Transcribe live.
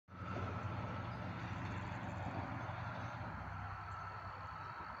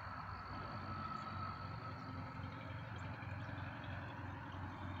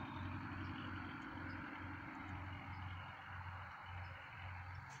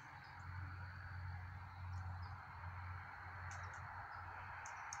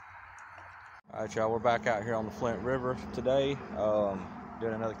All right, y'all, we're back out here on the Flint River today,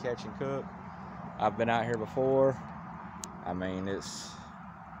 doing another catch and cook. I've been out here before. I mean, it's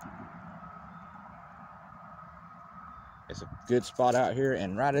a good spot out here,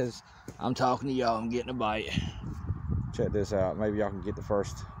 and right as I'm talking to y'all, I'm getting a bite. Check this out. Maybe y'all can get the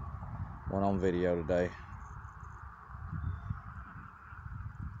first one on video today.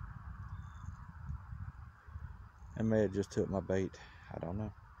 I may have just took my bait. I don't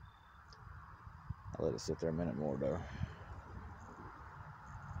know. I'll let it sit there a minute more though.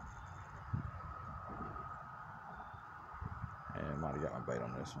 And I might have got my bait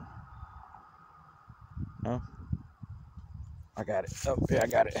on this one. No? I got it. Oh, yeah, I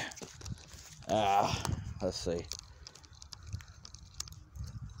got it. Let's see.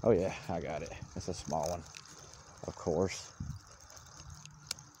 Oh yeah, I got it. It's a small one, of course.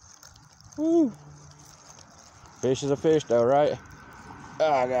 Woo! Fish is a fish though, right?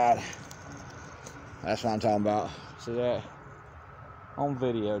 Oh God. That's what I'm talking about. See that? On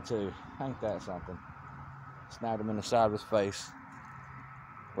video too. Ain't that something? Snagged him in the side of his face.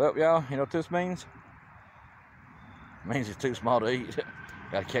 Well, y'all, you know what this means? It means it's too small to eat.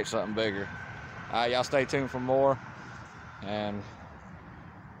 Gotta catch something bigger. Alright, y'all stay tuned for more. And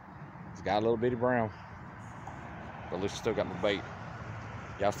it's got a little bitty brown. But at least I still got my bait.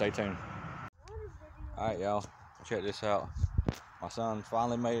 Y'all stay tuned. Alright, y'all, check this out. My son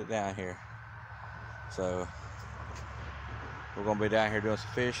finally made it down here. So we're gonna be down here doing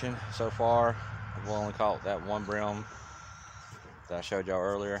some fishing. So far, I've only caught that one brim that I showed y'all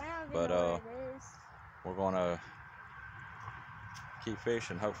earlier. But we're gonna keep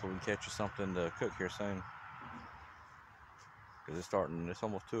fishing. Hopefully we can catch you something to cook here soon. Cause it's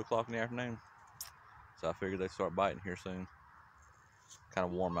almost 2 o'clock in the afternoon. So I figured they'd start biting here soon. Kind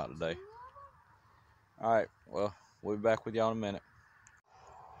of warm out today. Alright, well, we'll be back with y'all in a minute.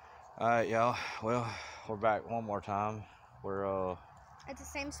 Alright, y'all, well, we're back one more time. We're at the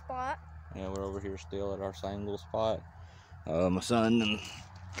same spot. Yeah, we're over here still at our same little spot. My son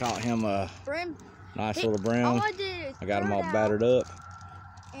caught him a nice little brim. All I did is I got him all battered up.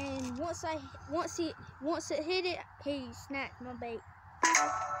 And once it hit it, he snapped my bait.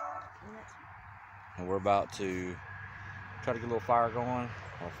 And we're about to try to get a little fire going.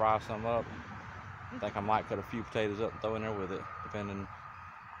 We'll fry some up. I think I might cut a few potatoes up and throw in there with it, depending.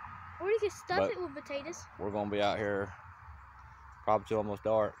 Or you can stuff it with potatoes. We're gonna be out here probably till almost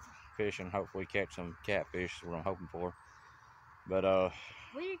dark fishing. Hopefully catch some catfish. Is what I'm hoping for. But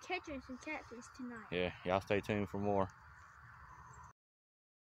we're catching some catfish tonight. Yeah, y'all stay tuned for more.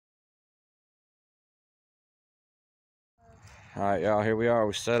 All right, y'all, here we are.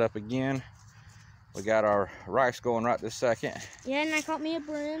 We set up again. We got our rice going right this second. Yeah, and I caught me a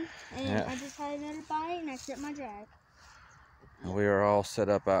brim, and I just had another bite, and I set my drag. And we are all set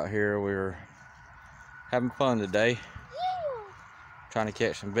up out here. We're having fun today. Yeah. Trying to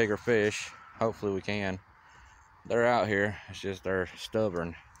catch some bigger fish. Hopefully we can. They're out here. It's just they're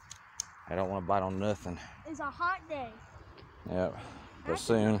stubborn. They don't want to bite on nothing. It's a hot day. Yep. But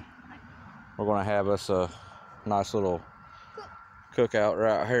soon we're going to have us a nice little cookout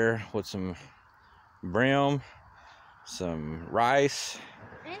right here with some brim, some rice,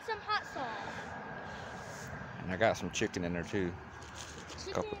 and some hot sauce. And I got some chicken in there too.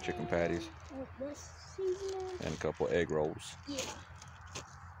 A couple of chicken patties. And a couple of egg rolls. Yeah.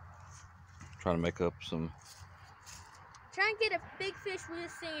 Trying to make up some. Trying to get a big fish with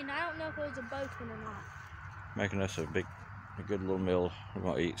this thing. I don't know if it was a boatman or not. Making us a good little meal. We're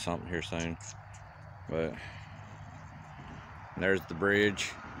gonna eat something here soon. But there's the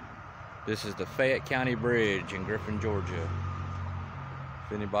bridge. This is the Fayette County Bridge in Griffin, Georgia.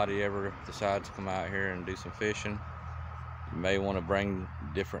 If anybody ever decides to come out here and do some fishing, you may want to bring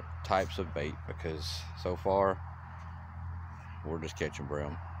different types of bait, because so far we're just catching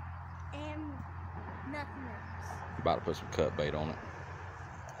brim. And nothing else. About to put some cut bait on it.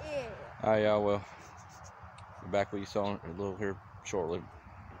 Yeah. Alright, y'all, well, be back with you a little here shortly.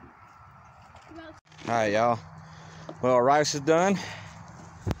 Alright, y'all. Well, our rice is done.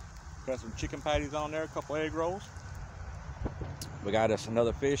 Got some chicken patties on there, a couple egg rolls. We got us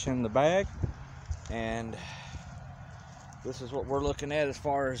another fish in the bag, and this is what we're looking at as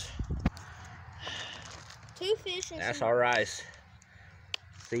far as 2 fish. That's our rice,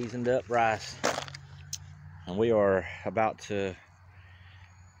 seasoned up rice, and we are about to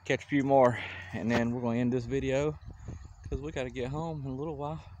catch a few more, and then we're going to end this video because we got to get home in a little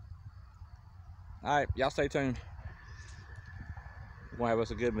while. All right, y'all stay tuned. We're going to have us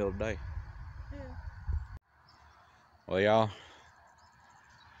a good meal today. Yeah. Well, y'all,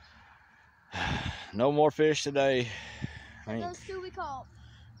 no more fish today. Those 2 we caught.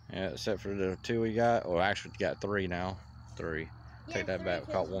 Yeah, except for the 2 we got. Well, actually, we got 3 now. 3. Yeah, Take that 3, back.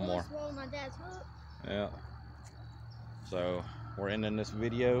 We caught 1 more. swallowed my dad's hook. Yeah. So we're ending this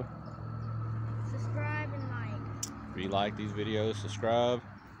video. Subscribe and like. If you like these videos, subscribe.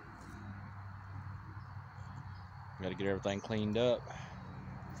 Got to get everything cleaned up.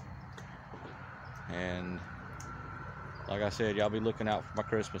 And like I said, y'all be looking out for my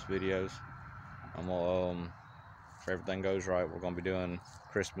Christmas videos. I'm gonna, if everything goes right, we're gonna be doing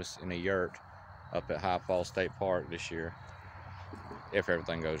Christmas in a yurt up at High Falls State Park this year, if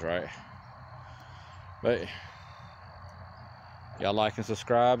everything goes right. But y'all like and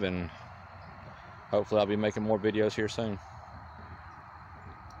subscribe, and hopefully I'll be making more videos here soon.